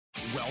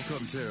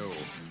Welcome to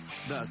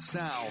the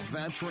Sal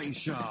Vetri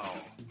Show.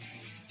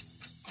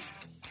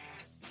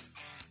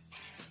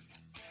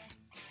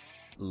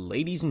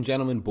 Ladies and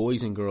gentlemen,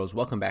 boys and girls,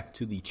 welcome back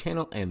to the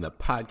channel and the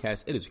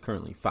podcast. It is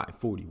currently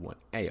 5:41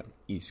 a.m.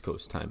 East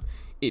Coast time.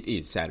 It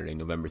is Saturday,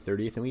 November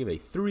 30th, and we have a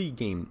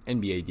three-game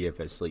NBA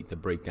DFS slate to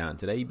break down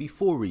today.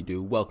 Before we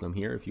do, welcome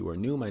here. If you are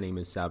new, my name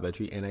is Sal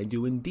Vetri, and I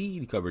do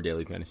indeed cover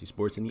daily fantasy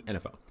sports in the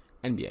NFL,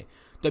 NBA,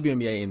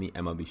 WNBA, and the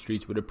MLB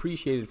streets. Would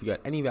appreciate it if you got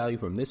any value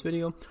from this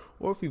video,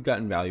 or if you've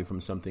gotten value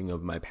from something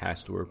of my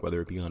past work, whether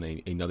it be on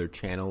another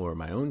channel or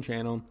my own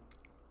channel,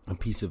 a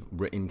piece of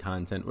written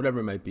content, whatever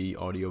it might be,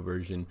 audio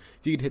version.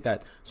 If you could hit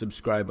that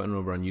subscribe button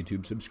over on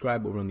YouTube,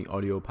 subscribe over on the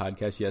audio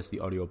podcast. Yes, the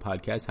audio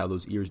podcast. How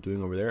those ears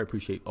doing over there? I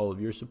appreciate all of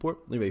your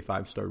support. Leave a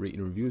 5-star rating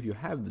and review if you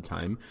have the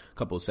time. A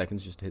couple of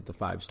seconds just to hit the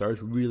 5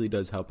 stars. Really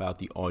does help out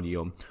the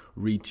audio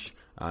reach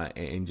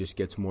and just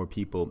gets more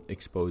people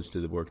exposed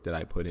to the work that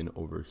I put in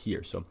over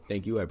here. So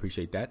thank you. I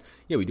appreciate that.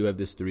 Yeah, we do have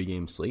this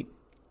 3-game slate.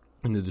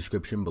 In the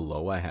description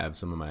below, I have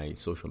some of my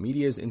social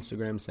medias,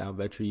 Instagram, Sal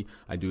Vetri.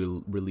 I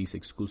do release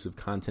exclusive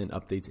content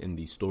updates in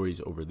the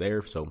stories over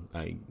there, so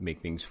I make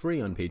things free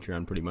on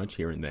Patreon pretty much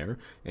here and there,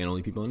 and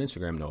only people on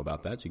Instagram know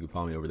about that, so you can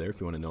follow me over there if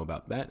you want to know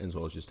about that, as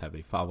well as just have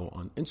a follow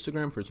on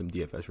Instagram for some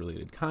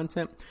DFS-related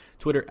content,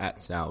 Twitter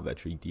at Sal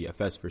Vetri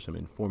DFS for some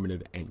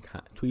informative and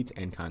tweets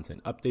and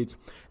content updates,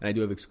 and I do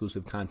have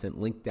exclusive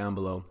content linked down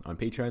below on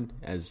Patreon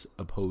as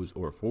opposed,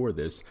 or for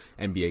this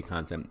NBA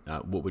content.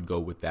 What would go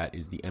with that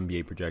is the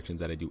NBA projections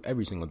that I do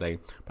every single day.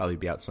 Probably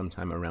be out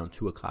sometime around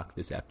 2 o'clock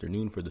this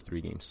afternoon for the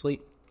 3-game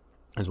slate,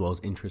 as well as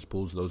interest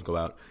pools. Those go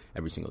out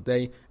every single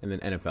day. And then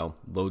NFL,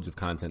 loads of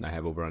content I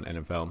have over on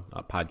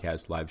NFL,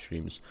 podcast, live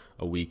streams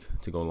a week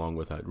to go along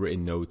with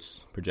written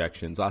notes,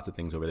 projections, lots of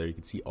things over there. You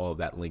can see all of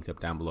that linked up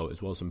down below,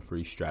 as well as some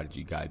free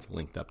strategy guides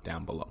linked up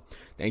down below.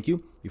 Thank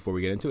you. Before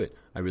we get into it,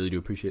 I really do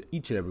appreciate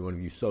each and every one of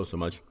you so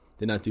much.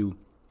 Did not do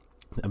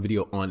a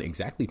video on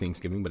exactly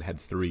Thanksgiving, but had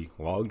 3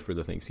 logged for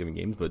the Thanksgiving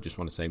games. But just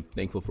want to say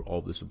thankful for all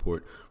the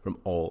support from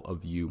all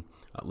of you,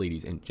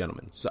 ladies and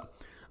gentlemen. So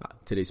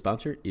today's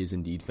sponsor is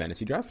indeed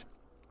Fantasy Draft.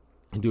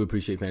 I do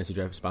appreciate Fantasy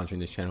Draft sponsoring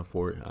this channel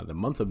for the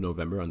month of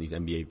November on these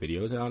NBA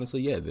videos. And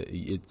honestly, yeah,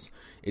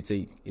 it's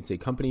a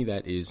company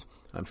that is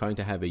trying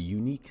to have a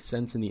unique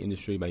sense in the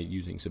industry by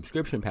using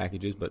subscription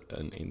packages, but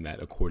in that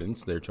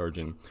accordance, they're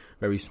charging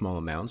very small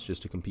amounts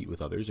just to compete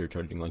with others. They're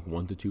charging like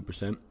 1 to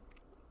 2%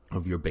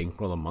 of your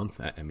bankroll a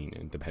month. I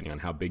mean, depending on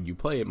how big you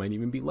play, it might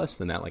even be less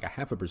than that, like a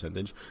half a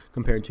percentage,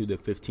 compared to the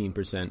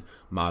 15%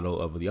 model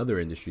of the other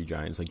industry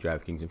giants like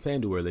Draftkings and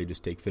FanDuel, where they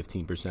just take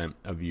 15%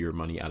 of your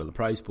money out of the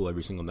prize pool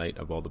every single night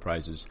of all the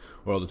prizes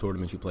or all the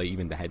tournaments you play,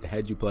 even the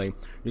head-to-heads you play.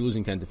 You're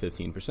losing 10 to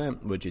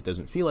 15%, which it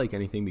doesn't feel like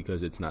anything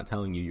because it's not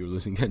telling you you're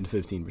losing 10 to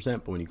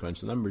 15%, but when you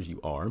crunch the numbers, you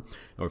are.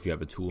 Or if you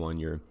have a tool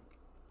on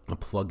a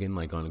plugin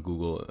like on a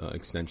Google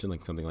extension,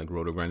 like something like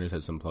RotoGrinders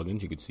has some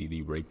plugins, you could see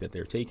the rate that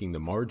they're taking,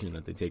 the margin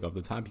that they take off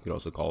the top, you could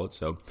also call it.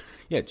 So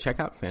yeah, check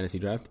out Fantasy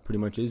Draft. Pretty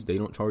much is, they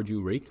don't charge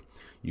you rake.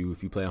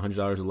 If you play $100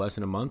 or less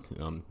in a month,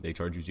 they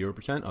charge you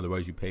 0%.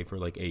 Otherwise, you pay for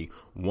like a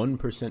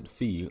 1%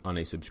 fee on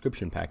a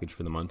subscription package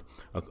for the month,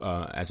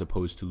 as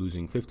opposed to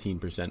losing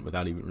 15%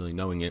 without even really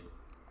knowing it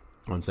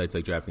on sites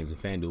like DraftKings and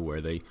FanDuel, where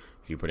if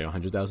you're putting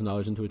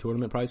 $100,000 into a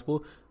tournament prize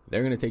pool,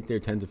 they're going to take their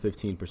 10 to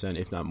 15%,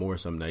 if not more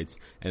some nights,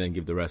 and then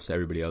give the rest to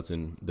everybody else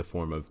in the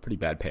form of pretty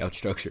bad payout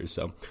structures.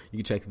 So you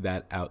can check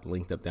that out,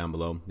 linked up down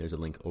below. There's a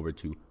link over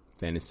to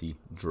Fantasy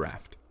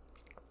Draft.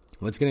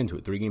 Let's get into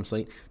it. 3-game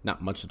slate,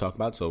 not much to talk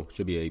about, so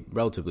should be a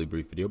relatively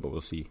brief video, but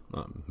we'll see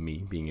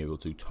me being able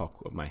to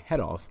talk my head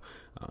off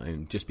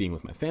and just being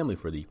with my family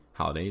for the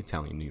holiday,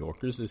 Italian New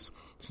Yorkers. This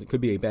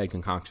could be a bad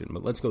concoction,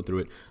 but let's go through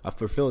it.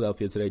 For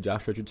Philadelphia today,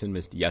 Josh Richardson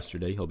missed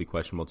yesterday. He'll be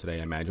questionable today,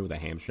 I imagine, with a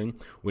hamstring.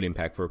 Would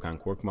impact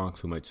Furkan Korkmaz,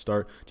 who might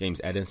start.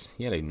 James Edis,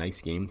 he had a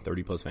nice game,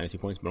 30-plus fantasy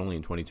points, but only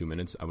in 22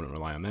 minutes. I wouldn't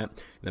rely on that.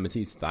 And then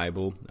Matisse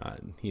Thybulle,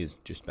 he is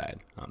just bad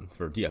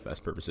for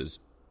DFS purposes.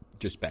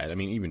 Just bad. I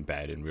mean, even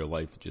bad in real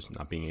life, just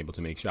not being able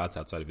to make shots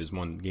outside of his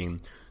one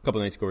game. A couple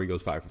of nights ago, he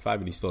goes 5 for 5,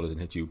 and he still doesn't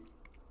hit you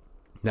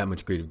that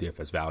much creative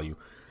DFS value.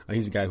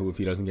 He's a guy who, if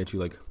he doesn't get you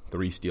like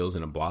 3 steals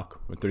in a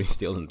block, or 3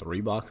 steals in 3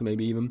 blocks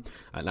maybe even,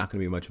 not going to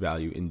be much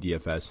value in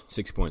DFS.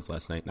 6 points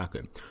last night, not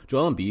good.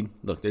 Joel Embiid,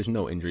 look, there's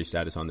no injury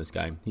status on this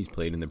guy. He's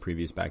played in the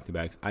previous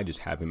back-to-backs. I just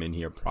have him in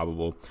here,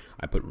 probable.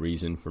 I put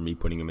reason for me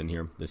putting him in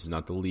here. This is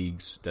not the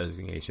league's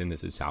designation.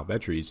 This is Sal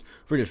Vetri's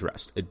for just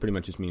rest. It pretty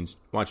much just means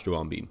watch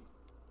Joel Embiid.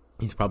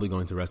 He's probably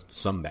going to rest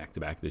some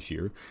back-to-back this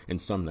year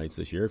and some nights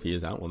this year. If he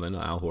is out, well, then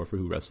Al Horford,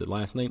 who rested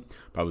last night,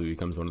 probably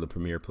becomes one of the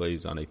premier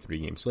plays on a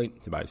 3-game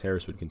slate. Tobias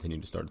Harris would continue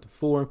to start at the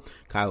 4.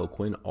 Kyle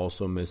O'Quinn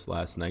also missed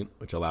last night,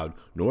 which allowed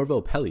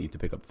Norvel Pelly to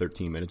pick up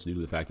 13 minutes due to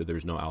the fact that there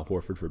was no Al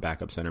Horford for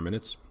backup center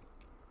minutes.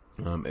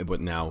 But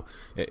now,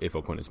 if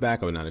O'Quinn is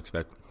back, I would not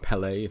expect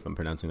Pele, if I'm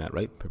pronouncing that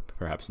right.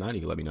 Perhaps not.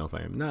 You can let me know if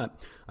I am not.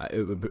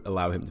 It would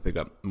allow him to pick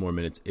up more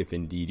minutes if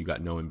indeed you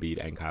got no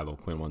Embiid and Kyle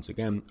O'Quinn once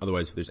again.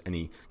 Otherwise, if there's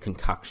any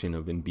concoction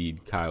of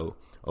Embiid, Kyle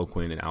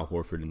O'Quinn, and Al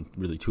Horford, and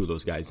really 2 of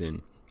those guys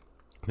in,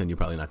 then you're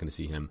probably not going to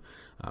see him.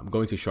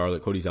 Going to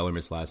Charlotte, Cody Zeller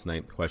missed last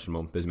night,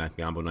 questionable. Bismack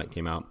Biyombo night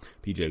came out.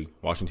 PJ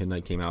Washington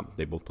night came out.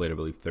 They both played, I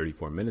believe,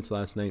 34 minutes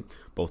last night.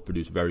 Both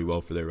produced very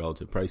well for their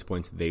relative price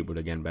points. They would,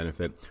 again,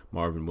 benefit.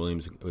 Marvin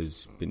Williams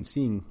has been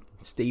seen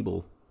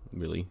stable,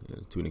 really,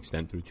 to an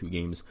extent, through 2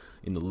 games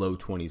in the low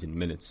 20s in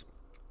minutes.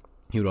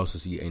 He would also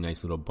see a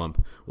nice little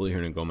bump. Willie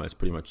Hernan-Gomez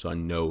pretty much saw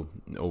no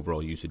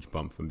overall usage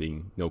bump from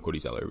being no Cody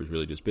Zeller. It was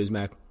really just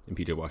Bismack and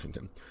PJ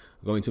Washington.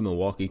 Going to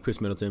Milwaukee, Chris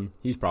Middleton,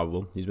 he's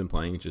probable. He's been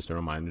playing. It's just a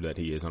reminder that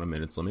he is on a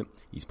minutes limit.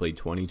 He's played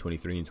 20,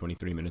 23, and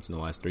 23 minutes in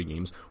the last 3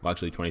 games. Well,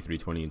 actually 23,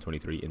 20, and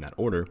 23 in that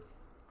order.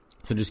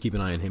 So just keep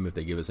an eye on him if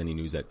they give us any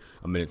news that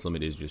a minutes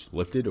limit is just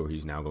lifted or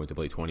he's now going to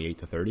play 28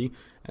 to 30.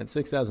 At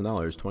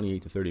 $6,000,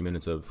 28 to 30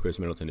 minutes of Chris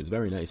Middleton is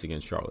very nice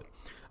against Charlotte.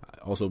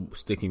 Also,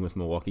 sticking with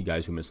Milwaukee,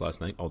 guys who missed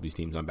last night, all these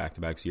teams on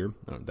back-to-backs here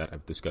that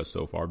I've discussed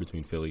so far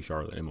between Philly,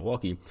 Charlotte, and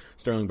Milwaukee.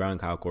 Sterling Brown and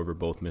Kyle Korver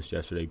both missed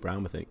yesterday.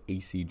 Brown with an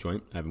AC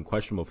joint. I have him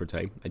questionable for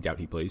today. I doubt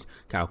he plays.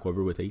 Kyle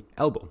Korver with a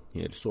elbow.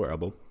 He had a sore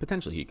elbow.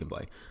 Potentially he can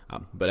play.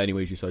 But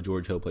anyways, you saw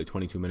George Hill play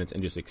 22 minutes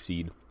and just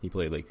exceed. He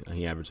played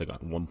he averaged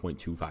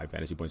 1.25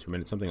 fantasy points per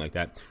minute, something like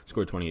that.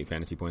 Scored 28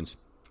 fantasy points.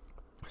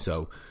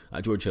 So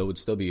George Hill would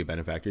still be a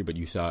benefactor, but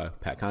you saw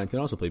Pat Connaughton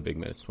also play big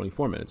minutes,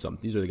 24 minutes. So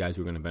these are the guys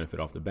who are going to benefit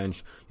off the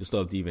bench. You'll still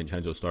have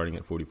DiVincenzo starting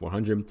at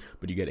 $4,400,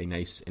 but you get a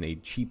nice and a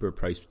cheaper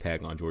price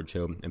tag on George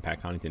Hill and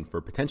Pat Connaughton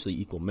for potentially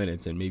equal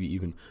minutes and maybe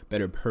even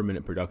better per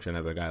minute production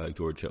of a guy like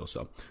George Hill.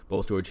 So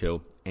both George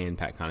Hill and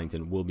Pat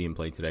Connaughton will be in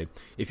play today.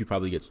 If you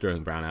probably get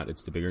Sterling Brown out,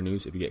 it's the bigger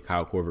news. If you get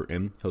Kyle Korver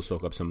in, he'll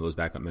soak up some of those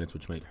backup minutes,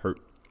 which might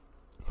hurt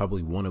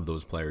probably one of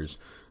those players.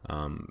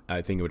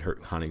 I think it would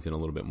hurt Connaughton a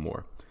little bit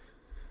more.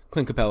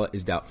 Clint Capella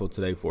is doubtful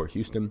today for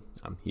Houston.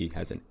 He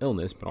has an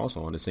illness, but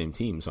also on the same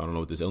team, so I don't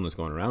know what this illness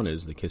going around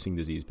is. The kissing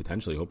disease,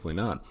 potentially, hopefully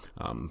not,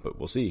 but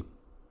we'll see.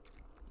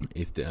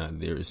 If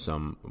there's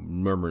some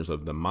murmurs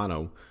of the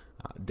mono,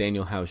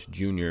 Daniel House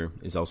Jr.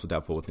 is also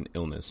doubtful with an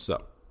illness.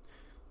 So,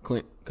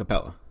 Clint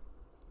Capella.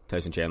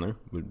 Tyson Chandler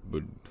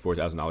would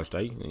 $4,000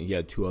 today. He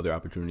had 2 other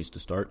opportunities to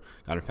start.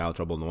 Got in foul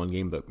trouble in the one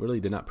game, but really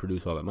did not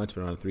produce all that much.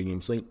 But on a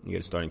 3-game slate, you get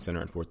a starting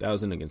center at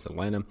 $4,000 against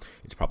Atlanta.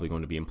 It's probably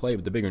going to be in play.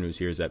 But the bigger news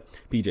here is that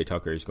PJ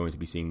Tucker is going to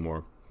be seeing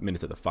more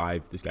minutes at the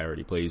 5. This guy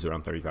already plays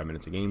around 35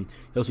 minutes a game.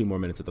 He'll see more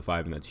minutes at the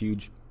 5, and that's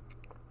huge.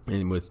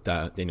 And with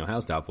Daniel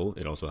House doubtful,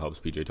 it also helps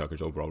PJ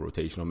Tucker's overall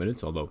rotational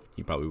minutes, although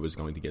he probably was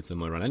going to get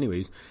similar run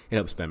anyways. It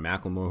helps Ben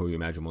McLemore, who you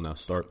imagine will now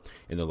start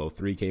in the low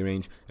 3K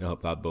range. It'll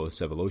help out both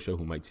Sevolosha,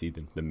 who might see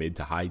the mid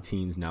to high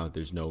teens now that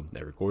there's no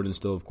Eric Gordon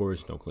still, of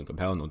course, no Clint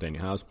Capella, no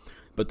Daniel House.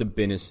 But the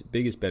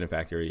biggest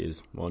beneficiary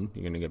is, one,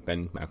 you're going to get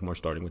Ben McLemore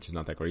starting, which is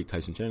not that great.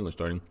 Tyson Chandler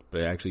starting,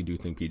 but I actually do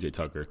think PJ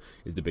Tucker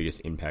is the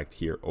biggest impact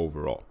here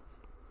overall.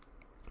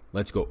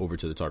 Let's go over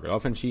to the target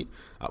offense sheet.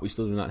 We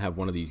still do not have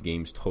one of these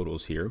games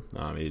totals here.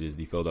 It is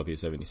the Philadelphia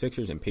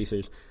 76ers and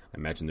Pacers. I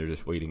imagine they're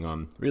just waiting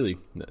on, really,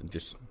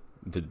 just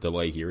the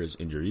delay here is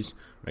injuries,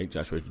 right?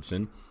 Josh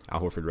Richardson, Al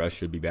Horford rest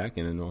should be back,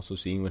 and then also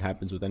seeing what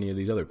happens with any of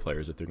these other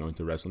players if they're going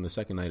to rest on the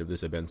second night of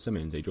this event.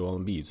 Simmons, Joel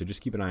Embiid. So just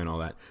keep an eye on all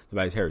that.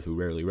 Tobias Harris, who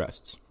rarely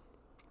rests.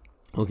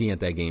 Looking at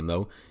that game,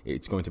 though,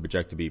 it's going to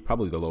project to be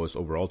probably the lowest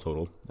overall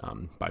total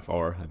by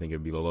far. I think it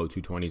would be the low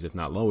 220s, if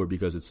not lower,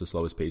 because it's the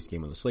slowest paced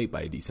game on the slate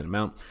by a decent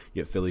amount.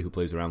 You have Philly, who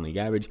plays around league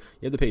average.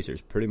 You have the Pacers.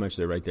 Pretty much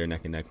they're right there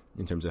neck and neck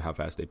in terms of how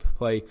fast they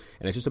play,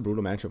 and it's just a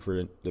brutal matchup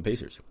for the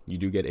Pacers. You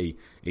do get a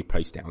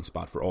price down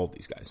spot for all of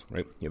these guys,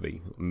 right? You have a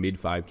mid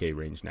 5K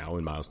range now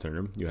in Miles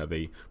Turner. You have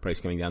a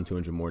price coming down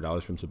 $200 more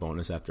from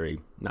Sabonis after a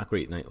not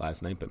great night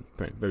last night, but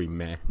very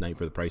meh night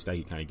for the price tag.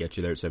 He kind of gets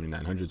you there at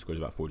 7,900, scores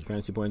about 40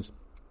 fantasy points.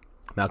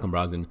 Malcolm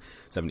Brogdon,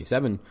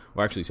 77,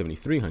 or actually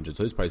 7,300,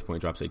 so his price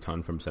point drops a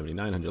ton from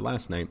 7,900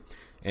 last night,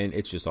 and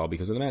it's just all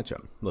because of the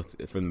matchup.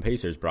 Look, from the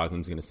Pacers,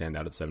 Brogdon's going to stand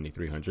out at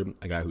 7,300,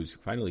 a guy who's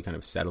finally kind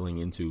of settling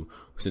into,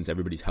 since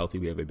everybody's healthy,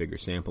 we have a bigger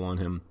sample on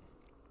him.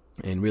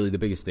 And really the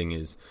biggest thing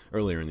is,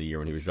 earlier in the year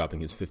when he was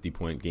dropping his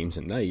 50-point games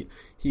a night,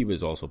 he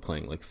was also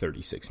playing like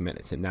 36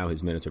 minutes. And now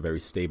his minutes are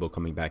very stable,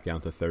 coming back down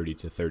to 30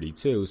 to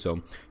 32. So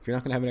if you're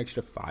not going to have an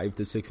extra 5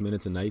 to 6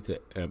 minutes a night to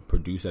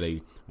produce at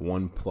a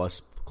 1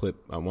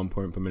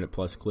 point per minute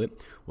plus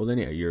clip, well then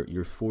yeah,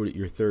 your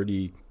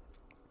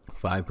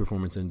 35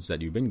 performances that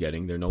you've been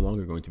getting, they're no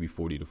longer going to be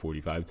 40 to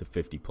 45 to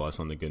 50 plus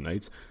on the good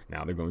nights.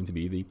 Now they're going to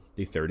be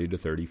the 30 to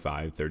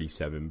 35,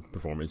 37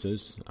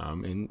 performances.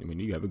 And when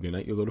you have a good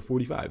night, you'll go to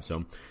 45.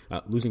 So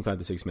losing 5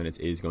 to 6 minutes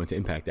is going to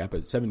impact that.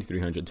 But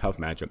 7,300, tough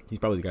matchup. He's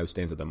probably the guy who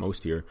stands out the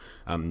most here.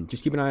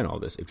 Just keep an eye on all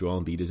this. If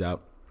Joel Embiid is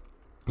out,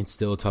 it's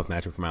still a tough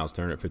matchup for Miles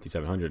Turner at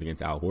 5,700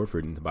 against Al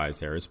Horford and Tobias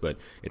Harris, but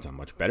it's a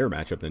much better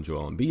matchup than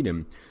Joel Embiid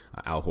and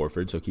Al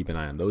Horford, so keep an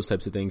eye on those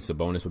types of things.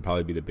 Sabonis would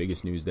probably be the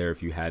biggest news there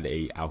if you had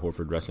a Al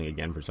Horford wrestling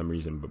again for some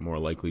reason, but more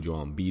likely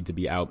Joel Embiid to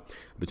be out.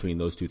 Between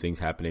those two things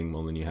happening,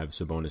 well, then you have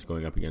Sabonis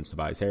going up against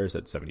Tobias Harris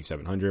at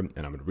 7,700,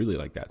 and I would really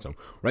like that. So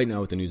right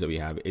now with the news that we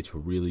have, it's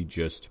really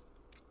just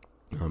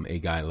A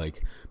guy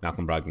like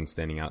Malcolm Brogdon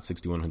standing out,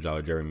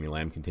 $6,100 Jeremy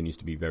Lamb continues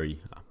to be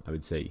very, I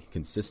would say,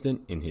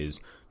 consistent in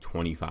his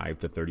 25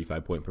 to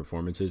 35 point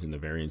performances, and the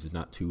variance is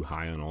not too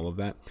high on all of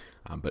that.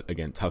 But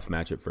again, tough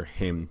matchup for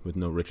him with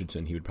no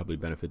Richardson. He would probably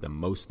benefit the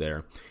most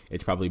there.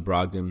 It's probably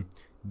Brogdon,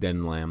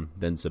 then Lamb,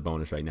 then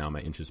Sabonis right now,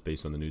 my interest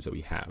based on the news that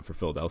we have. For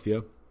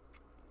Philadelphia,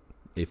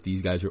 if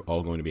these guys are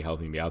all going to be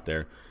healthy and be out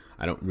there,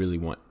 I don't really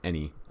want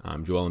any.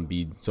 Joel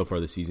Embiid, so far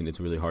this season, it's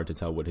really hard to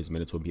tell what his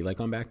minutes will be like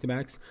on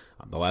back-to-backs.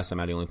 The last time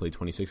out, he only played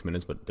 26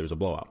 minutes, but there was a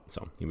blowout,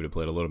 so he would have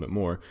played a little bit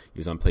more. He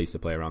was on pace to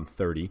play around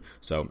 30,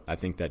 so I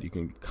think that you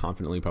can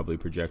confidently probably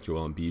project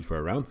Joel Embiid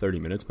for around 30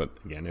 minutes, but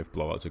again, if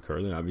blowouts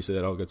occur, then obviously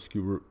that all gets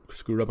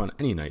screwed up on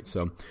any night.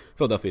 So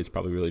Philadelphia, it's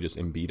probably really just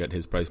Embiid at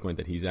his price point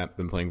that he's at.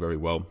 Been playing very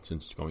well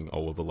since going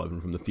 0 of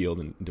 11 from the field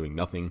and doing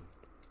nothing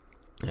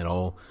at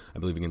all, I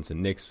believe, against the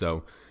Knicks.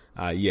 So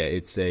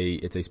it's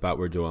a spot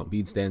where Joel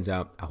Embiid stands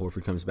out. Al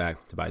Horford comes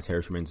back. Tobias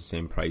Harris remains the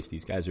same price.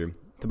 These guys are,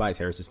 Tobias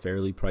Harris is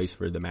fairly priced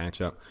for the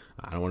matchup.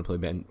 I don't want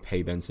to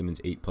pay Ben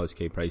Simmons 8+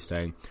 K price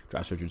tag.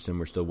 Josh Richardson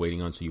we're still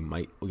waiting on, so you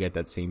might get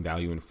that same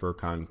value in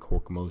Furkan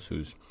Korkmaz,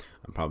 who's,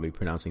 I'm probably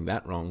pronouncing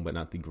that wrong, but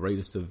not the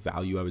greatest of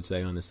value, I would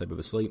say, on this type of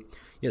a slate.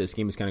 Yeah, this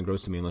game is kind of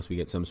gross to me unless we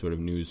get some sort of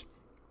news.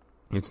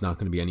 It's not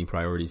going to be any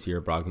priorities here.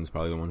 Brogdon's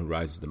probably the one who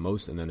rises the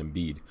most, and then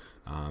Embiid.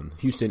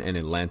 Houston and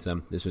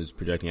Atlanta. This was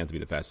projecting out to be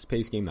the fastest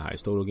pace game, the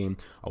highest total game.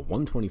 A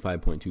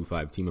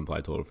 125.25 team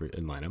implied total for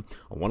Atlanta.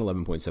 A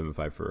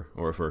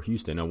 111.75 for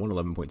Houston. A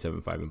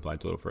 111.75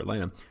 implied total for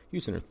Atlanta.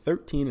 Houston are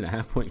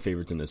 13.5 point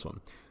favorites in this one.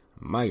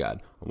 My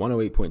God, a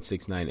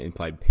 108.69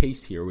 implied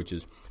pace here, which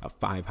is a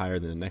 5 higher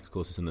than the next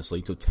closest on the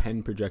slate. So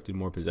 10 projected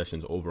more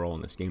possessions overall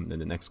in this game than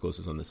the next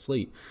closest on the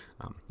slate.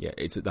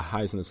 It's the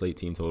highest on the slate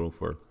team total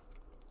for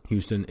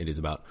Houston. It is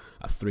about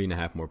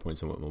 3.5 more points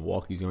than what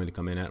Milwaukee's going to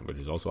come in at, which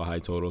is also a high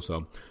total.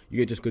 So you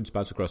get just good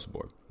spots across the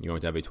board. You're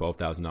going to have a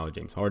 $12,000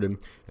 James Harden,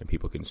 and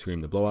people can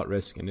scream the blowout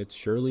risk, and it's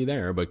surely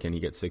there. But can he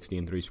get 60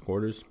 and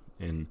 3/4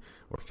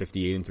 or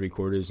 58 and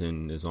 3/4?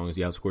 And as long as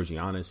he outscores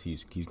Giannis,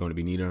 he's going to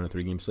be needed on a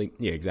 3-game slate.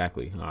 Yeah,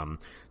 exactly.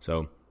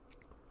 So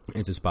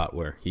it's a spot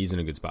where he's in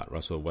a good spot.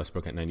 Russell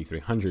Westbrook at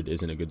 9,300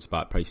 is in a good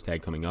spot. Price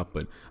tag coming up,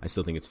 but I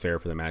still think it's fair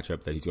for the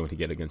matchup that he's going to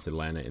get against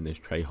Atlanta in this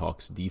Trae Young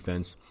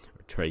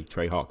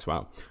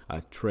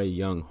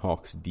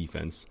Hawks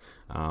defense.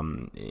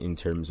 In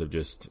terms of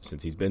just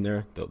since he's been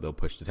there, they'll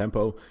push the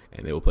tempo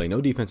and they will play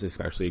no defense,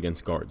 especially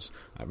against guards.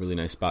 A really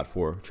nice spot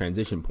for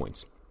transition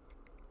points.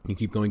 You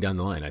keep going down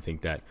the line. I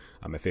think that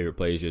my favorite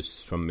play is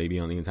just from maybe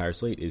on the entire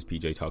slate is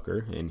PJ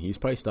Tucker, and he's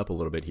priced up a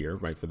little bit here,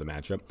 right, for the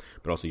matchup.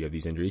 But also you have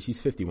these injuries. He's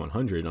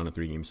 5,100 on a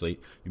 3-game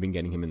slate. You've been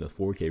getting him in the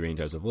 4K range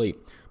as of late,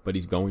 but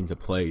he's going to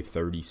play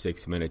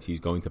 36 minutes. He's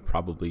going to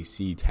probably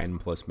see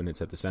 10+ minutes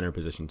at the center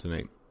position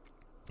tonight.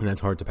 And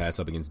that's hard to pass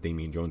up against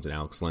Damian Jones and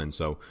Alex Len.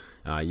 So,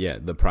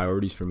 the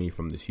priorities for me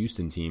from this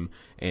Houston team,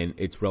 and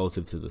it's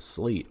relative to the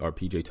slate, are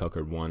PJ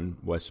Tucker 1,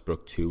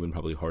 Westbrook 2, and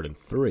probably Harden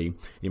 3.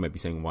 You might be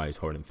saying, why is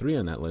Harden 3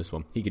 on that list?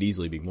 Well, he could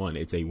easily be 1.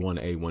 It's a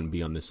 1A,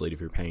 1B on this slate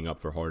if you're paying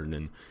up for Harden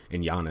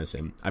and Giannis.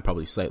 And I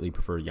probably slightly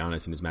prefer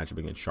Giannis in his matchup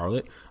against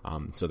Charlotte.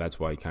 So that's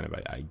why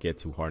I get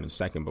to Harden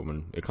second. But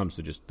when it comes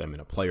to just them in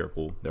a player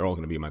pool, they're all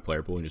going to be in my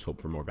player pool and just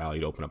hope for more value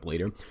to open up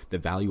later. The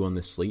value on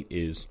this slate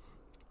is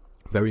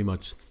very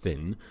much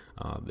thin.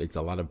 It's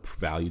a lot of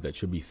value that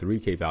should be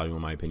 3K value,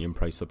 in my opinion,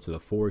 priced up to the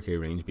 4K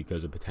range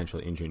because of potential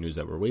injury news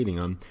that we're waiting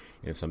on.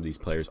 And if some of these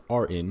players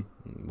are in,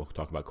 we'll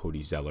talk about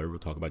Cody Zeller, we'll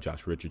talk about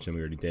Josh Richardson,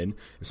 we already did.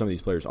 If some of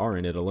these players are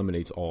in, it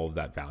eliminates all of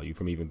that value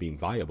from even being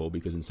viable,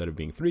 because instead of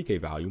being 3K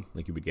value,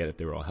 like you would get if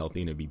they were all healthy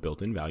and it'd be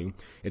built-in value,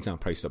 it's now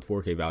priced up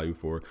 4K value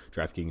for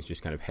Draftkings,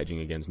 just kind of hedging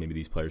against maybe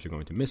these players are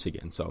going to miss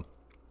again. So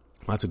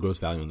lots of gross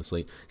value on the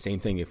slate. Same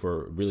thing if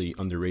we're really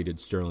underrated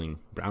Sterling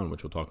Brown,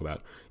 which we'll talk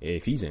about.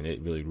 If he's in,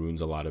 it really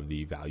ruins a lot of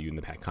the value in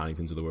the Pat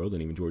Connaughtons of the world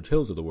and even George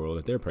Hills of the world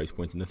at their price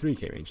points in the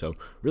 3K range. So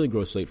really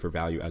gross slate for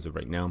value as of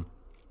right now.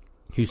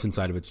 Houston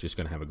side of it's just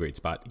going to have a great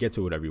spot. Get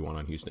to whatever you want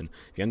on Houston.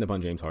 If you end up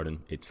on James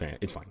Harden, it's fine.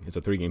 It's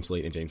a 3-game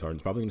slate, and James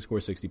Harden's probably going to score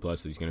 60+,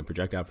 so he's going to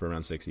project out for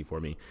around 60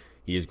 for me.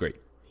 He is great.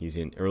 He's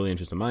in early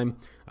interest of mine.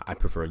 I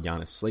prefer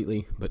Giannis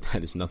slightly, but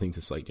that is nothing to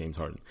slight James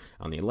Harden.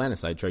 On the Atlanta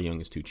side, Trae Young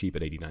is too cheap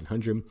at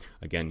 8,900.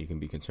 Again, you can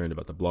be concerned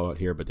about the blowout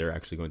here, but they're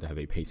actually going to have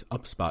a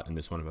pace-up spot in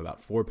this one of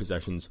about 4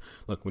 possessions.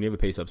 Look, when you have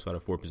a pace-up spot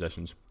of 4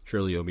 possessions,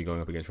 surely you'll be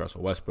going up against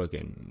Russell Westbrook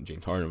and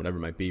James Harden, whatever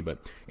it might be,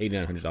 but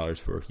 $8,900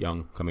 for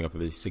Young coming off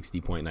of his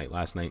 60-point night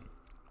last night.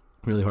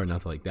 Really hard not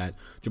to like that.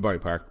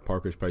 Jabari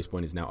Parker's price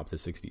point is now up to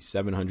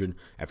 $6,700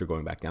 after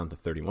going back down to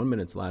 31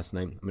 minutes last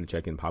night. I'm going to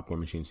check in Popcorn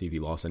Machine, see if he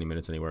lost any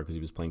minutes anywhere, because he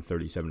was playing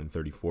 37 and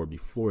 34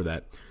 before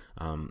that.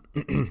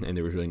 And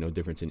there was really no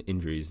difference in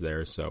injuries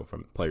there. So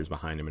from players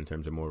behind him in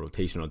terms of more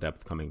rotational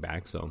depth coming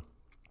back. So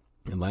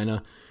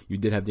Atlanta, you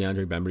did have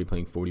DeAndre Bembry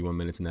playing 41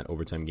 minutes in that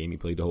overtime game. He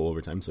played the whole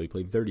overtime, so he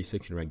played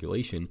 36 in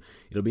regulation.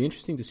 It'll be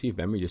interesting to see if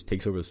Bembry just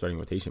takes over the starting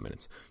rotation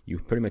minutes. You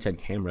pretty much had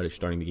Cam Reddish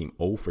starting the game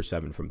 0 for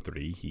 7 from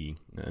 3. He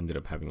ended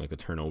up having like a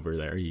turnover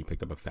there. He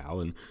picked up a foul,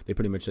 and they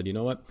pretty much said, you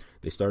know what?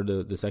 They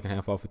started the second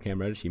half off with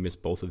Cam Reddish. He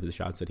missed both of his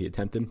shots that he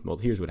attempted. Well,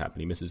 here's what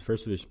happened. He misses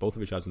both of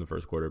his shots in the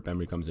first quarter.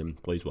 Bembry comes in,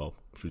 plays well,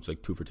 shoots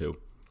like 2 for 2.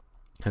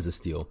 Has a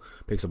steal,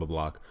 picks up a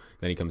block.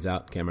 Then he comes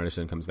out. Cam Reddish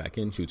then comes back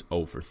in, shoots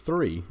 0 for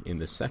 3 in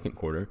the second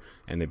quarter,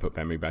 and they put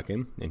Bembry back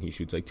in, and he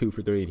shoots like 2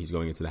 for 3, and he's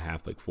going into the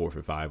half like 4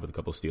 for 5 with a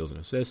couple steals and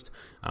assists.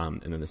 And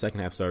then the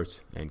second half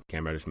starts, and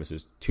Cam Reddish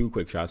misses 2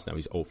 quick shots. Now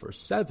he's 0 for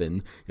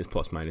 7. His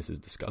plus minus is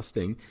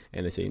disgusting.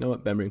 And they say, you know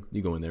what, Bembry,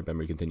 you go in there.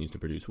 Bembry continues to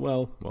produce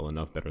well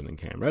enough, better than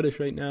Cam Reddish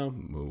right now,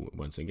 who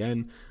once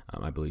again,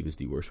 I believe is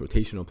the worst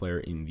rotational player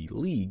in the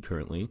league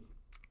currently.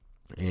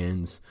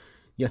 And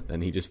yeah,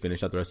 then he just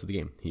finished out the rest of the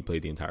game. He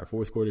played the entire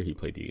fourth quarter. He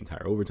played the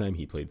entire overtime.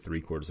 He played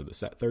 3 quarters of the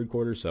third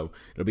quarter. So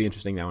it'll be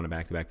interesting now in a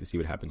back-to-back to see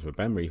what happens with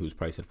Bembry, who's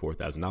priced at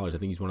 $4,000. I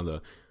think he's one of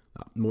the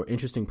more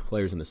interesting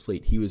players on the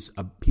slate. He was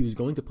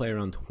going to play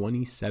around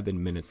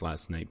 27 minutes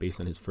last night based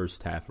on his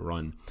first half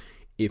run,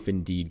 if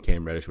indeed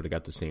Cam Reddish would have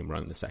got the same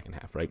run in the second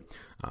half, right?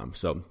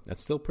 So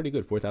that's still pretty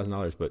good,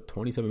 $4,000, but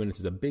 27 minutes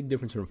is a big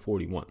difference from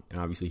 41.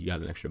 And obviously he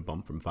got an extra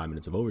bump from 5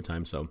 minutes of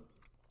overtime, so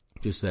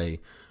just say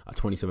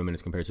 27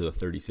 minutes compared to the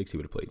 36 he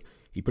would have played.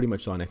 He pretty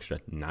much saw an extra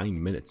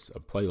 9 minutes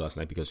of play last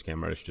night because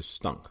Cam Reddish just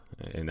stunk.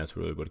 And that's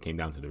really what it came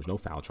down to. There was no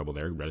foul trouble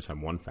there. Reddish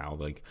had 1 foul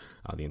the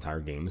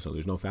entire game. So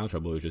there's no foul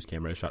trouble. It was just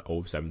Cam Reddish shot 0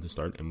 of 7 to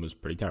start and was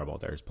pretty terrible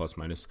out there. His plus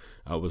minus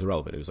was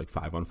irrelevant. It was like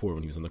 5 on 4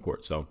 when he was on the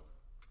court. So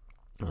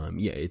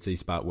yeah, it's a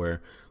spot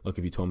where, look,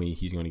 if you told me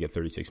he's going to get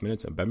 36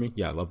 minutes of Bembry,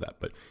 yeah, I love that.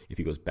 But if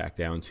he goes back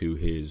down to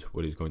his,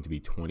 what is going to be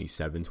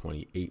 27,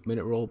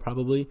 28-minute role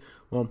probably,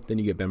 well, then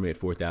you get Bembry at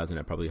 4,000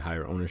 at probably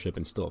higher ownership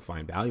and still a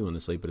fine value on the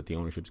slate. But if the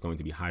ownership is going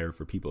to be higher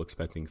for people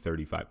expecting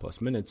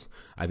 35-plus minutes,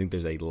 I think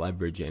there's a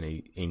leverage and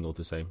a angle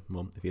to say,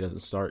 well, if he doesn't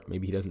start,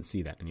 maybe he doesn't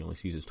see that, and he only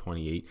sees his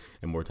 28,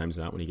 and more times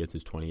than not, when he gets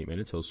his 28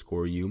 minutes, he'll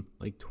score you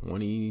like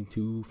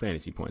 22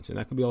 fantasy points, and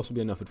that could also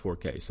be enough at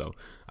 4K. So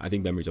I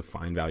think Bembry's a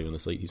fine value on the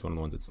slate. He's one of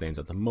the ones that stands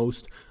out the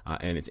most,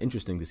 and it's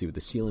interesting to see what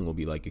the ceiling will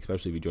be like,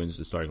 especially if he joins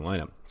the starting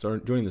lineup.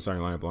 Joining the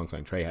starting lineup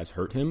alongside Trey has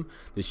hurt him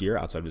this year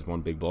outside of his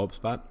one big blow-up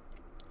spot,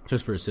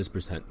 just for assist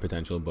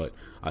potential, but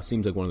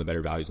seems like one of the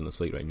better values on the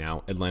slate right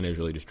now. Atlanta is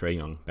really just Trae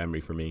Young.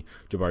 Bembry for me.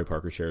 Jabari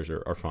Parker shares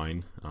are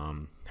fine.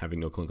 Having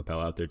no Clint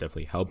Capella out there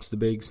definitely helps the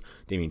bigs.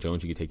 Damian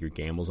Jones, you can take your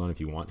gambles on if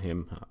you want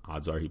him.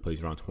 Odds are he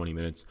plays around 20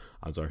 minutes.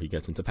 Odds are he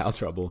gets into foul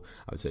trouble.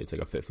 I would say it's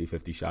like a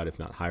 50-50 shot, if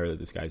not higher, that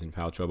this guy's in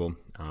foul trouble.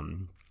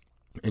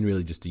 And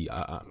really just the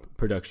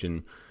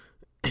production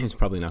is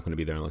probably not going to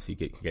be there unless he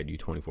can get you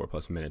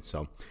 24-plus minutes.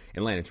 So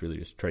Atlanta, it's really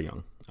just Trae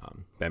Young,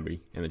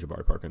 Bembry, and then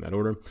Jabari Parker in that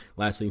order.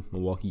 Lastly,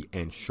 Milwaukee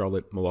and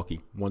Charlotte.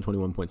 Milwaukee,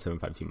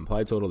 121.75 team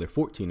implied total. They're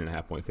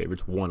 14.5-point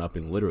favorites, one up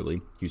in literally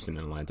Houston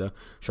and Atlanta.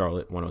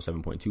 Charlotte,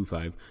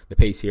 107.25. The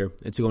pace here,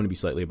 it's going to be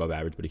slightly above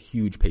average, but a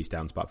huge pace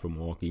down spot for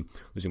Milwaukee,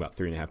 losing about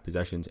 3.5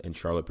 possessions, and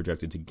Charlotte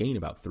projected to gain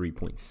about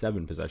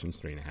 3.7 possessions,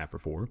 3.5 or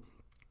 4.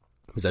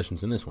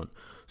 Possessions in this one.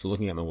 So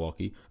looking at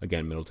Milwaukee,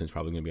 again, Middleton's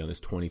probably going to be on this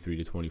 23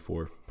 to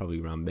 24, probably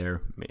around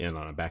there, and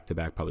on a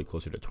back-to-back, probably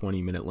closer to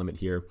 20-minute limit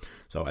here.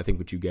 So I think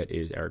what you get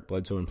is Eric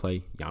Bledsoe in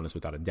play, Giannis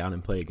without a doubt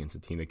in play against a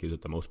team that gives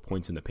it the most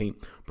points in the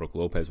paint, Brook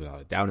Lopez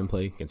without a doubt in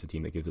play against a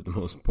team that gives it the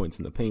most points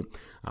in the paint.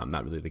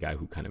 Not really the guy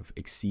who kind of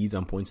exceeds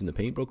on points in the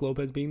paint, Brook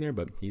Lopez being there,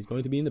 but he's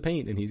going to be in the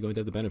paint, and he's going to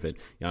have the benefit.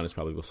 Giannis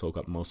probably will soak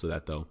up most of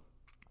that, though.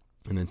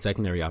 And then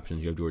secondary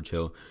options, you have George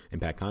Hill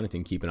and Pat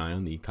Connaughton. Keep an eye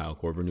on the Kyle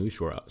Korver news,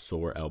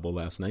 sore elbow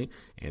last night,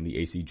 and the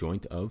AC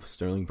joint of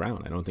Sterling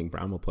Brown. I don't think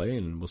Brown will play,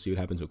 and we'll see what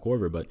happens with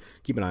Korver, but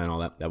keep an eye on all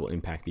that. That will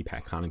impact the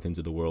Pat Connaughtons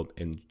of the world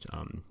and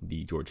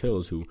the George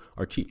Hills, who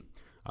are cheap.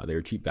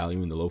 They're cheap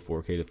value in the low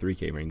 4K to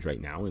 3K range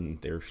right now,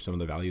 and they're some of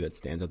the value that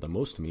stands out the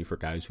most to me for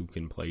guys who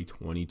can play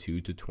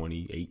 22 to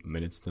 28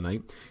 minutes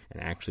tonight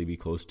and actually be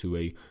close to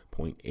a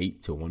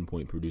 0.8 to 1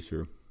 point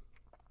producer.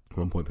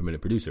 1 point per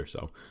minute producer.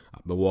 So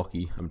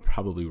Milwaukee, I would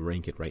probably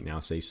rank it right now,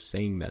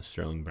 saying that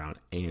Sterling Brown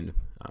and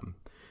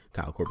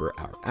Kyle Korver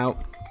are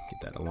out. Get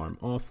that alarm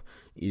off.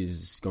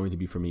 Is going to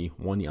be for me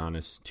 1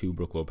 Giannis, 2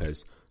 Brook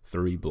Lopez,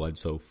 3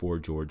 Bledsoe, 4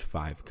 George,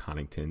 5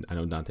 Connaughton. I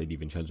know Dante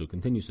DiVincenzo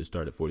continues to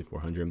start at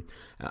 4,400.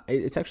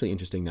 It's actually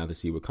interesting now to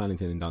see what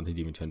Connaughton and Dante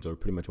DiVincenzo are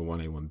pretty much a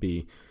 1A,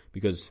 1B,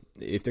 because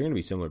if they're going to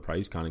be similar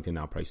price, Connaughton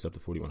now priced up to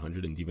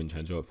 4,100 and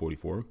DiVincenzo at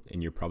 44,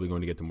 and you're probably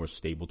going to get the more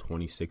stable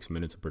 26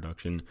 minutes of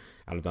production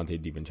out of Dante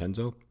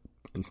DiVincenzo,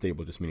 and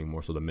stable just meaning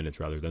more so the minutes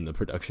rather than the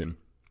production.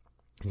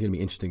 It's going to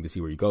be interesting to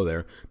see where you go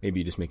there. Maybe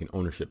you just make an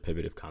ownership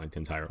pivot if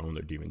Connaughton's higher owned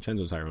or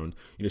DiVincenzo's higher owned.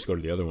 You just go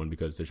to the other one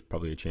because there's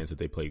probably a chance that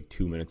they play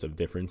 2 minutes of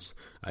difference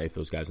if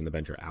those guys on the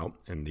bench are out.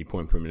 And the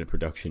point per minute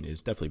production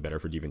is definitely better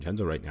for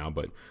DiVincenzo right now,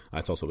 but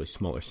it's also a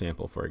smaller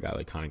sample for a guy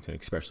like Connaughton,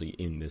 especially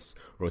in this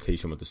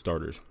rotation with the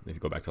starters. If you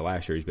go back to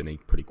last year, he's been a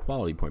pretty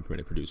quality point per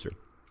minute producer.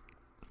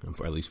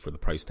 for at least for the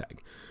price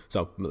tag.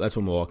 So that's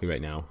what Milwaukee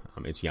right now.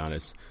 It's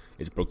Giannis,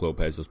 it's Brook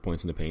Lopez, those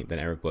points in the paint, then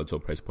Eric Bledsoe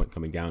price point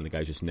coming down. The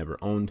guy's just never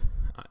owned,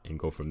 and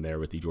go from there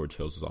with the George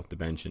Hills off the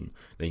bench, and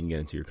then you can get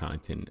into your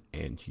Connaughton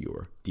and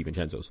your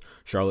DiVincenzo's.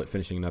 Charlotte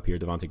finishing it up here.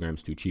 Devontae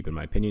Graham's too cheap in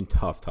my opinion.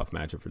 Tough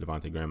matchup for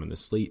Devontae Graham on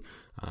this slate,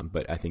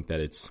 but I think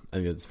that's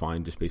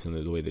fine just based on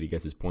the way that he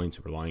gets his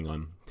points, relying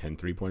on 10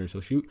 3-pointers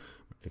he'll shoot.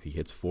 If he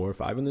hits 4 or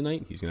 5 in the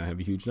night, he's going to have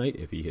a huge night.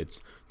 If he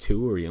hits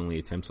 2 or he only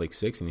attempts like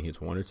 6 and he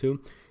hits 1 or 2,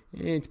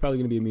 it's probably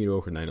going to be a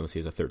mediocre night unless he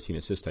has a 13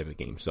 assist type of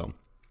game. So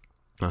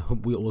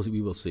we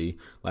will see.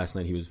 Last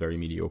night he was very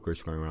mediocre,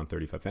 scoring around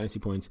 35 fantasy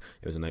points.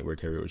 It was a night where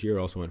Terry Rozier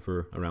also went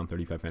for around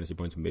 35 fantasy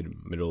points,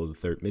 middle of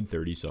the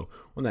mid-30s. So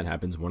when that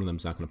happens, one of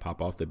them's not going to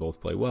pop off. They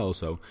both play well,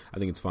 so I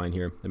think it's fine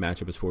here. The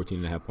matchup is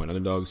 14.5-point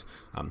underdogs.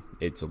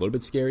 It's a little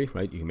bit scary,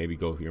 right? You can maybe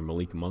go for your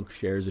Malik Monk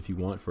shares if you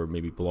want for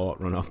maybe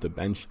blowout run off the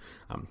bench.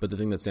 But the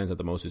thing that stands out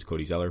the most is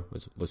Cody Zeller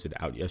was listed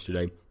out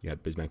yesterday. You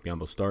had Bismack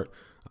Biyombo start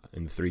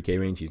in the 3K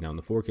range. He's now in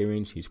the 4K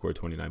range. He scored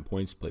 29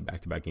 points, played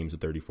back-to-back games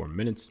of 34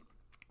 minutes.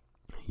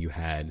 You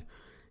had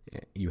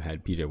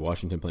PJ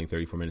Washington playing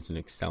 34 minutes and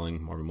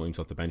excelling. Marvin Williams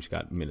off the bench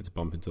got minutes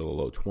bumped into the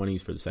low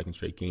 20s for the second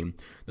straight game.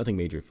 Nothing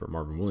major for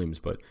Marvin Williams,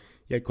 but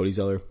yeah, Cody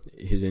Zeller,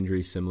 his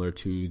injury similar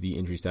to the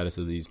injury status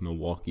of these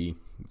Milwaukee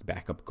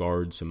backup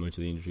guards, similar to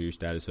the injury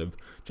status of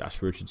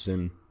Josh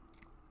Richardson,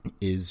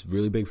 is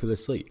really big for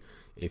this slate.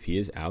 If he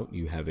is out,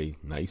 you have a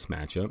nice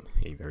matchup,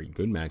 a very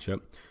good matchup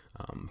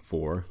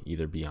for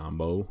either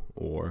Biyombo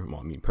or, well,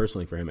 I mean,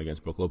 personally for him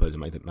against Brook Lopez, it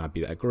might not be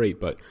that great,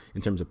 but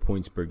in terms of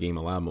points per game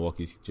allowed,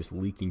 Milwaukee's just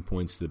leaking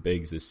points to the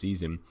bigs this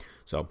season.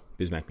 So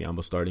Bismack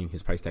Biyombo starting,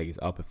 his price tag is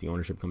up. If the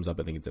ownership comes up,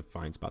 I think it's a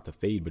fine spot to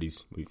fade, but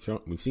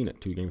we've seen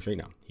it 2 games straight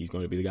now. He's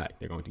going to be the guy.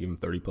 They're going to give him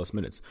 30-plus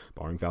minutes,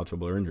 barring foul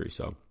trouble or injury.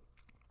 So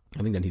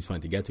I think that he's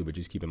fine to get to, but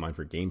just keep in mind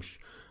for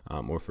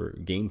or for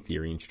game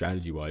theory and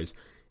strategy-wise,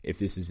 if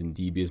this is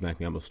indeed Bismack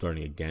Biyombo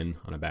starting again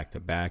on a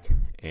back-to-back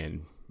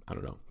and, I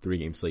don't know,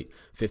 3-game slate,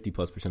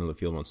 50+% of the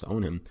field wants to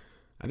own him,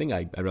 I think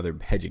I'd rather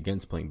hedge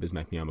against playing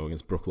Bismack Biyombo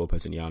against Brook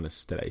Lopez and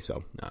Giannis today.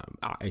 So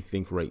I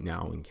think right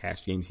now in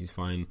cash games he's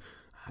fine.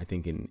 I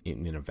think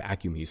in a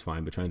vacuum he's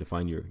fine, but trying to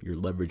find your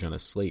leverage on a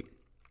slate,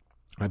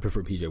 I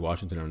prefer PJ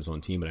Washington on his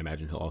own team, but I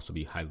imagine he'll also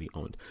be highly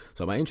owned.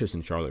 So my interest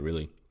in Charlotte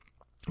really,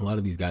 a lot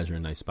of these guys are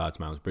in nice spots.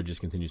 Miles Bridges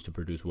continues to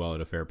produce well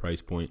at a fair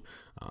price point.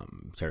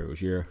 Terry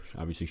Rozier,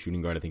 obviously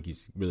shooting guard. I think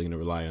he's really going to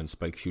rely on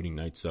spike shooting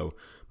nights. So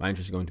my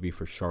interest is going to be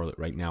for Charlotte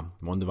right now.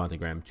 1, Devontae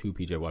Graham, 2,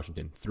 PJ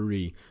Washington,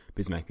 3,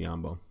 Bismack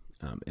Biyombo.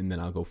 And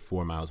then I'll go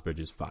 4, Miles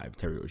Bridges, 5,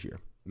 Terry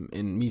Rozier.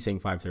 And me saying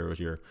 5 Terry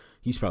Rozier,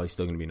 he's probably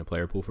still going to be in a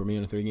player pool for me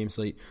on a 3-game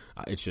slate.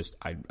 It's just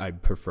I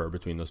prefer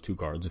between those 2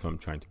 guards if I'm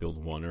trying to build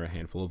one or a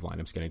handful of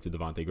lineups, getting to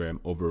Devontae Graham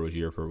over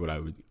Rozier for what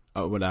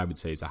I would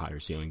say is a higher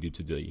ceiling due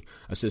to the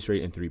assist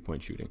rate and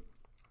 3-point shooting.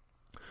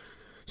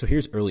 So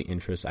here's early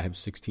interest. I have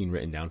 16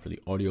 written down for the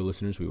audio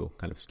listeners. We will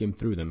kind of skim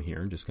through them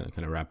here and just kind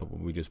of wrap up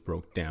what we just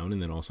broke down. And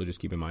then also just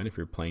keep in mind, if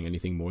you're playing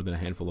anything more than a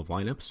handful of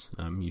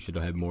lineups, you should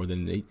have more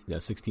than a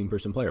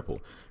 16-person player pool.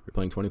 If you're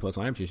playing 20-plus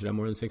lineups, you should have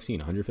more than 16.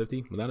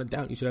 150, without a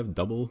doubt, you should have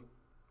double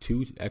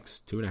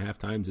 2.5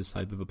 times this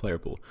type of a player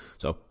pool.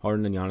 So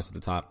Harden and Giannis at the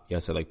top.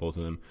 Yes, I like both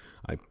of them.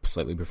 I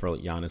slightly prefer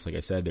Giannis. Like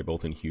I said, they're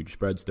both in huge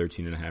spreads.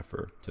 13.5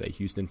 for today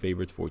Houston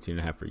favorites,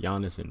 14.5 for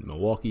Giannis and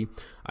Milwaukee.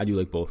 I do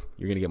like both.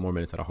 You're going to get more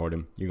minutes out of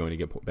Harden. You're going to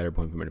get better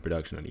point per minute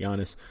production out of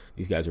Giannis.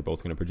 These guys are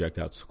both going to project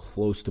out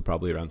close to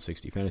probably around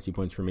 60 fantasy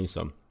points for me.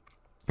 So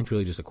it's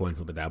really just a coin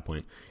flip at that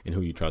point and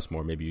who you trust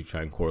more. Maybe you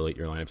try and correlate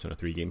your lineups on a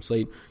 3-game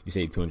slate. You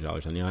save $200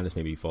 on Giannis.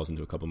 Maybe he falls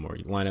into a couple more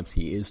lineups.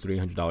 He is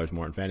 $300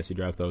 more in fantasy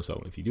draft, though.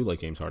 So if you do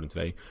like James Harden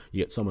today,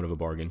 you get somewhat of a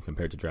bargain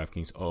compared to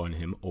Draftkings on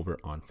him over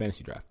on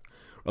fantasy draft.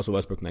 Russell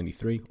Westbrook,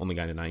 93, only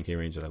guy in the 9K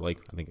range that I like.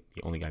 I think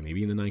the only guy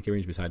maybe in the 9K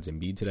range besides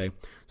Embiid today.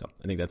 So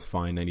I think that's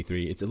fine,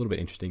 93. It's a little bit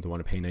interesting to want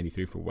to pay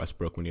 93 for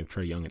Westbrook when you have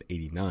Trae Young at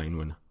 89,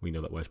 when we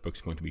know that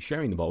Westbrook's going to be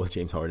sharing the ball with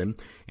James Harden.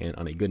 And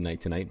on a good night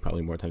tonight,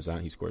 probably more times than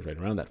not, he scores right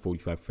around that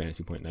 45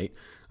 fantasy point night.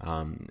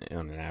 On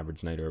an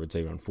average night, or I would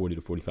say around 40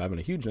 to 45. On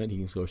a huge night, he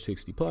can score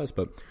 60 plus.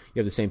 But you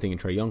have the same thing in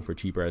Trae Young for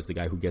cheaper as the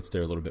guy who gets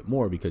there a little bit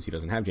more because he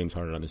doesn't have James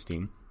Harden on his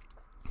team.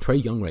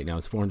 Trae Young right now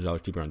is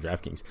 $400 cheaper on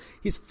DraftKings.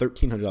 He's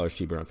 $1,300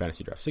 cheaper on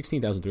Fantasy Draft.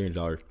 $16,300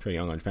 Trae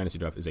Young on Fantasy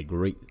Draft is a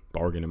great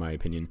bargain in my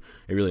opinion.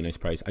 A really nice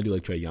price. I do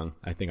like Trae Young.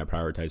 I think I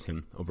prioritize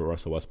him over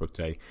Russell Westbrook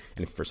today.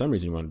 And if for some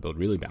reason you want to build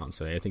really balanced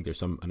today, I think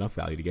there's enough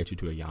value to get you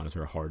to a Giannis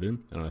or a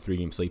Harden. And on a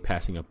 3-game slate,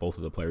 passing up both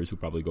of the players who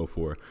probably go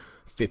for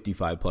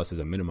 55 plus as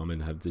a minimum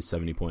and have this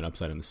 70-point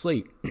upside on the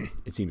slate,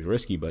 it seems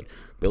risky. But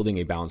building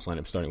a balanced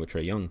lineup starting with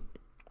Trae Young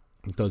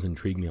does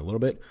intrigue me a little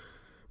bit.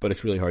 But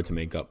it's really hard to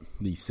make up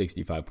the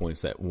 65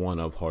 points that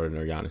one of Harden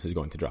or Giannis is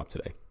going to drop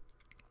today.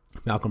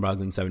 Malcolm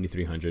Brogdon,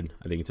 7,300.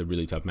 I think it's a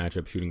really tough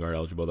matchup. Shooting guard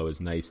eligible, though,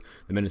 is nice.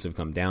 The minutes have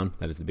come down.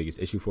 That is the biggest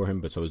issue for him,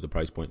 but so is the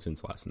price point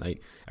since last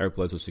night. Eric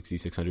Bledsoe,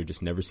 6,600,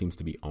 just never seems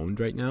to be owned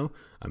right now.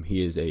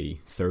 He is a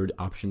third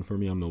option for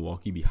me on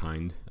Milwaukee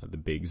behind the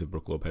bigs of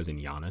Brook Lopez and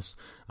Giannis.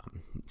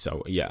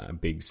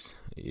 Bigs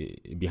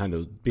behind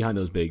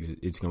those bigs,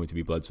 it's going to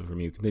be Bledsoe for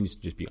me, who continues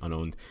to just be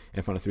unowned. And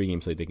if on a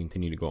 3-game slate they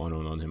continue to go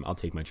unowned on him, I'll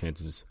take my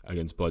chances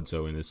against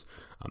Bledsoe in this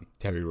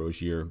Terry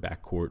Rozier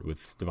backcourt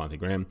with Devontae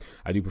Graham.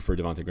 I do prefer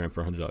Devontae Graham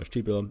for $100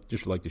 cheaper, though,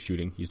 just for like the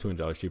shooting. He's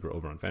 $200 cheaper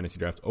over on Fantasy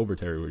Draft over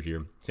Terry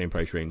Rozier. Same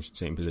price range,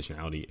 same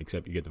positionality,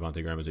 except you get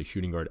Devontae Graham as a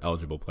shooting guard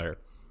eligible player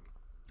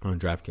on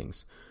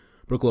Draftkings.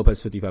 Brook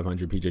Lopez,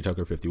 5,500. PJ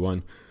Tucker,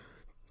 51.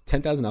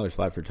 $10,000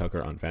 flat for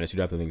Tucker on Fantasy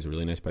Draft, I think, is a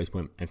really nice price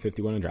point, and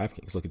 51 on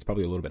DraftKings. Look, it's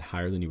probably a little bit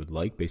higher than you would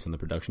like based on the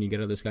production you get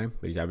out of this guy,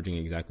 but he's averaging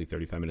exactly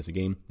 35 minutes a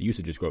game. The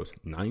usage is gross,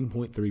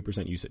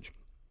 9.3% usage.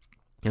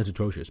 That's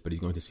atrocious, but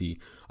he's going to see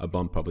a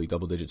bump, probably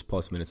double digits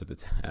plus minutes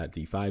at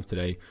the 5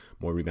 today.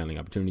 More rebounding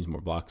opportunities, more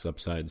blocks,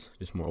 upsides,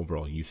 just more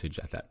overall usage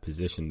at that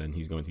position than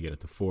he's going to get at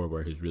the 4,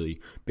 where his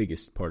really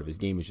biggest part of his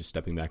game is just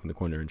stepping back in the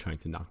corner and trying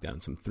to knock down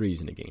some threes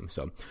in a game.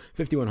 So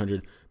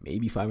 $5,100,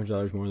 maybe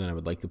 $500 more than I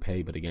would like to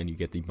pay, but again, you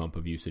get the bump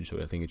of usage,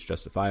 so I think it's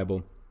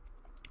justifiable.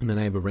 And then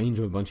I have a range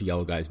of a bunch of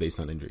yellow guys based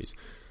on injuries,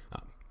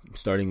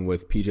 starting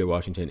with PJ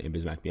Washington and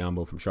Bismack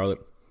Biyombo from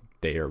Charlotte.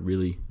 They are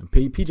really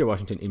PJ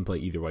Washington in play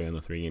either way on the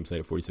 3-game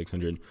slate at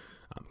 4,600.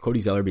 Cody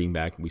Zeller being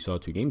back, we saw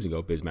 2 games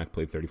ago, Bismack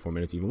played 34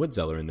 minutes even with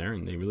Zeller in there,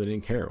 and they really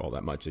didn't care all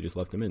that much. They just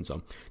left him in,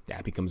 so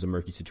that becomes a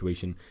murky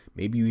situation.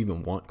 Maybe you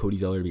even want Cody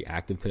Zeller to be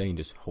active today and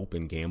just hope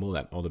and gamble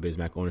that all the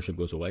Bismack ownership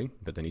goes away,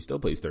 but then he still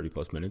plays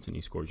 30-plus minutes, and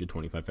he scores you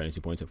 25 fantasy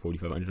points at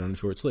 4,500 on a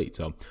short slate.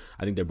 So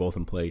I think they're both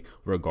in play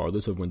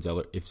regardless of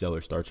if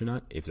Zeller starts or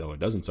not. If Zeller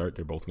doesn't start,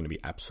 they're both going to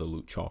be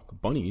absolute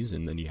chalk bunnies,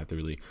 and then you have to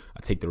really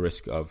take the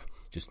risk of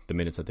just the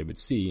minutes that they would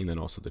see and then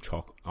also the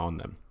chalk on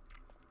them.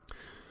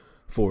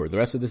 For the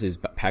rest of this is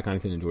Pat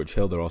Connaughton and George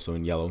Hill. They're also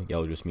in yellow.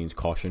 Yellow just means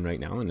caution right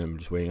now, and I'm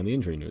just waiting on the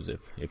injury news.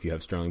 If you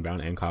have Sterling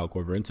Brown and Kyle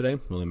Korver in today,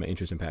 well, then my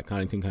interest in Pat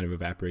Connaughton kind of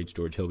evaporates.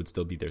 George Hill would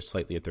still be there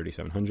slightly at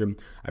 3,700.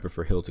 I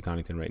prefer Hill to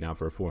Connaughton right now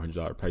for a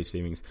 $400 price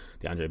savings.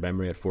 DeAndre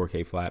Bembry at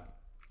 4K flat.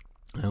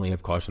 I only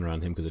have caution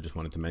around him because I just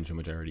wanted to mention,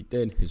 which I already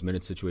did, his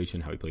minute situation,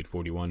 how he played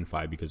 41,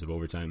 5 because of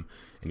overtime,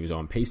 and he was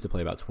on pace to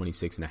play about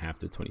 26.5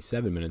 to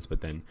 27 minutes,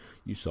 but then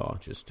you saw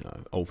just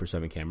 0 for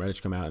 7 Cam Reddish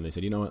come out, and they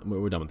said, you know what,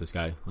 we're done with this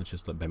guy. Let's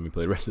just let Bembry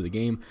play the rest of the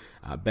game.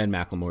 Ben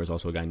McLemore is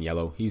also a guy in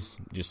yellow. He's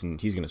going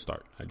to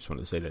start. I just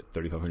wanted to say that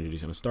 3,500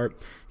 he's going to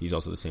start. He's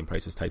also the same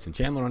price as Tyson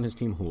Chandler on his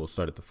team, who will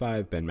start at the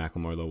 5. Ben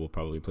McLemore, though, will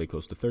probably play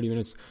close to 30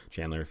 minutes.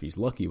 Chandler, if he's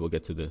lucky, will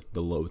get to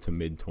the low to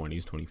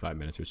mid-20s, 25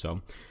 minutes or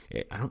so.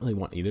 I don't really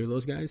want either of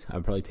those guys. I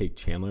would probably take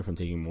Chandler from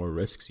taking more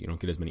risks. You don't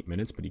get as many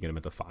minutes, but you get him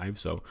at the 5,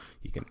 so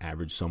he can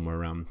average somewhere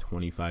around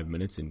 25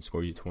 minutes and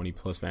score you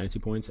 20-plus fantasy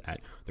points at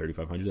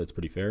 3,500. That's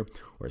pretty fair.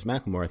 Whereas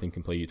McLemore, I think,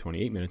 can play you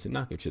 28 minutes and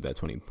not get you that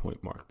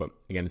 20-point mark. But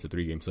again, it's a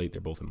 3-game slate. They're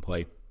both in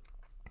play.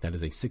 That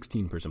is a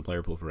 16-person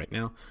player pool for right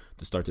now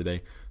to start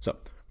today. So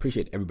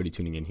appreciate everybody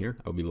tuning in here.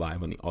 I'll be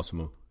live on the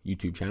Awesemo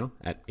YouTube channel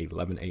at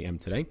 11 a.m.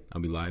 today.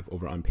 I'll be live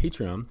over on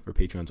Patreon for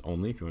Patrons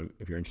only. If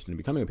you're interested in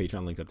becoming a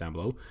Patreon, linked up down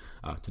below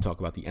to talk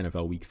about the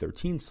NFL Week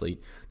 13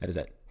 slate. That is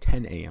at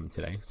 10 a.m.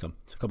 today. So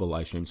it's a couple of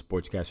live streams,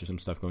 sportscasts, or some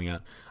stuff going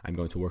out. I'm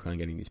going to work on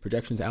getting these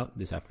projections out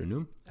this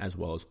afternoon, as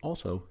well as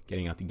also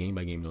getting out the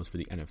game-by-game notes for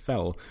the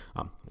NFL.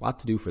 A lot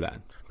to do for that.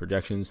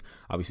 Projections,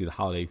 obviously the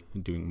holiday,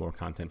 doing more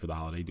content for the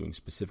holiday, doing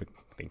specific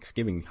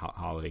Thanksgiving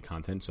holiday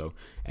content, so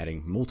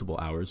adding multiple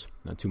hours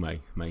to my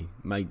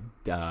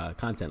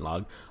content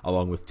log,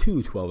 along with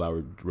 2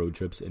 12-hour road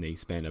trips in a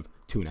span of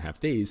 2.5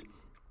 days.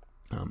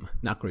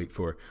 Not great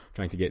for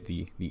trying to get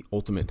the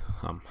ultimate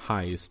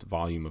highest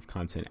volume of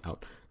content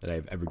out that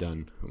I've ever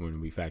done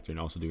when we factor in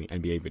also doing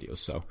NBA videos.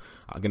 So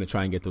I'm going to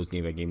try and get those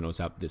game-by-game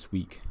notes out this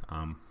week.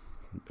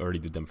 Already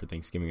did them for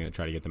Thanksgiving. I'm going to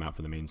try to get them out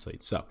for the main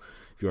slate. So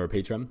if you are a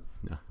patron,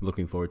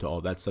 looking forward to all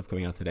that stuff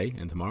coming out today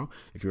and tomorrow.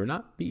 If you're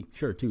not, be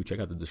sure to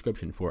check out the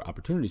description for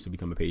opportunities to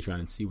become a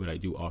patron and see what I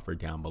do offer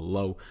down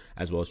below,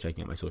 as well as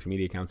checking out my social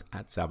media accounts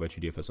at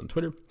SalVetriDFS on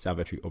Twitter,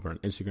 SalVetri over on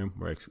Instagram,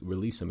 where I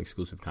release some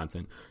exclusive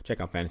content.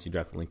 Check out Fantasy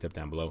Draft, linked up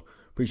down below.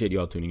 Appreciate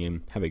you all tuning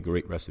in. Have a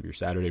great rest of your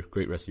Saturday,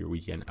 great rest of your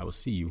weekend. I will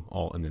see you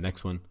all in the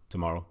next one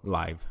tomorrow,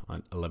 live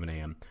on 11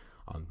 a.m.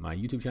 on my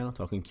YouTube channel,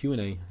 talking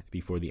Q&A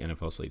before the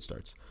NFL slate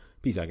starts.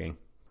 Peace out, gang.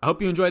 I hope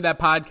you enjoyed that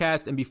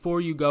podcast. And before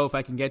you go, if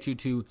I can get you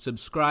to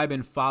subscribe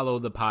and follow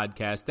the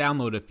podcast,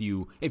 download if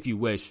you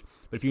wish.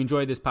 But if you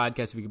enjoyed this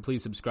podcast, if you could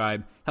please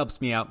subscribe,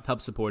 helps me out,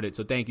 helps support it.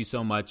 So thank you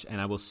so much,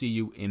 and I will see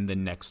you in the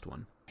next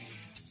one.